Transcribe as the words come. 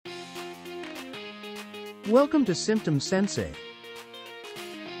Welcome to Symptom Sensei.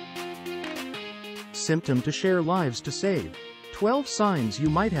 Symptom to share, lives to save. 12 signs you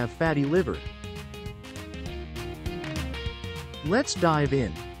might have fatty liver. Let's dive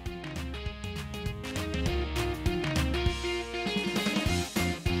in.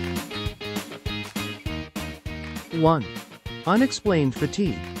 One. Unexplained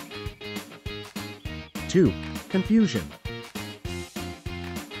fatigue. 2. Confusion.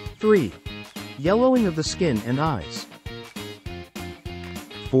 3. Yellowing of the skin and eyes.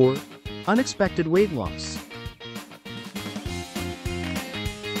 4. Unexpected weight loss.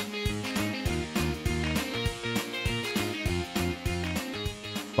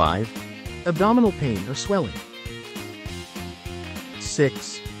 5. Abdominal pain or swelling.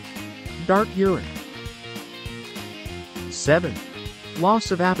 6. Dark urine. 7.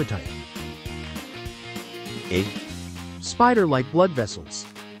 Loss of appetite. 8. Spider-like blood vessels.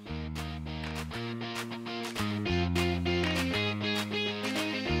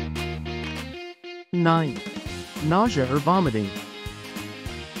 9. Nausea or vomiting.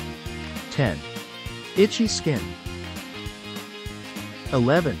 10. Itchy skin.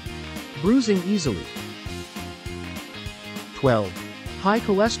 11. Bruising easily. 12. High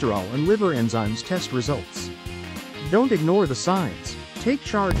cholesterol and liver enzymes test results. Don't ignore the signs. Take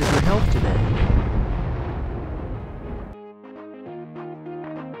charge of your health today.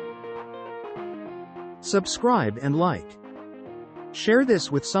 Subscribe and like. Share this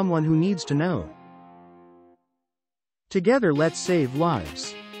with someone who needs to know. Together, let's save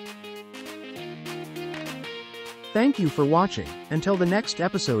lives. Thank you for watching. Until the next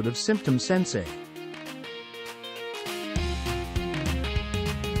episode of Symptom Sensei.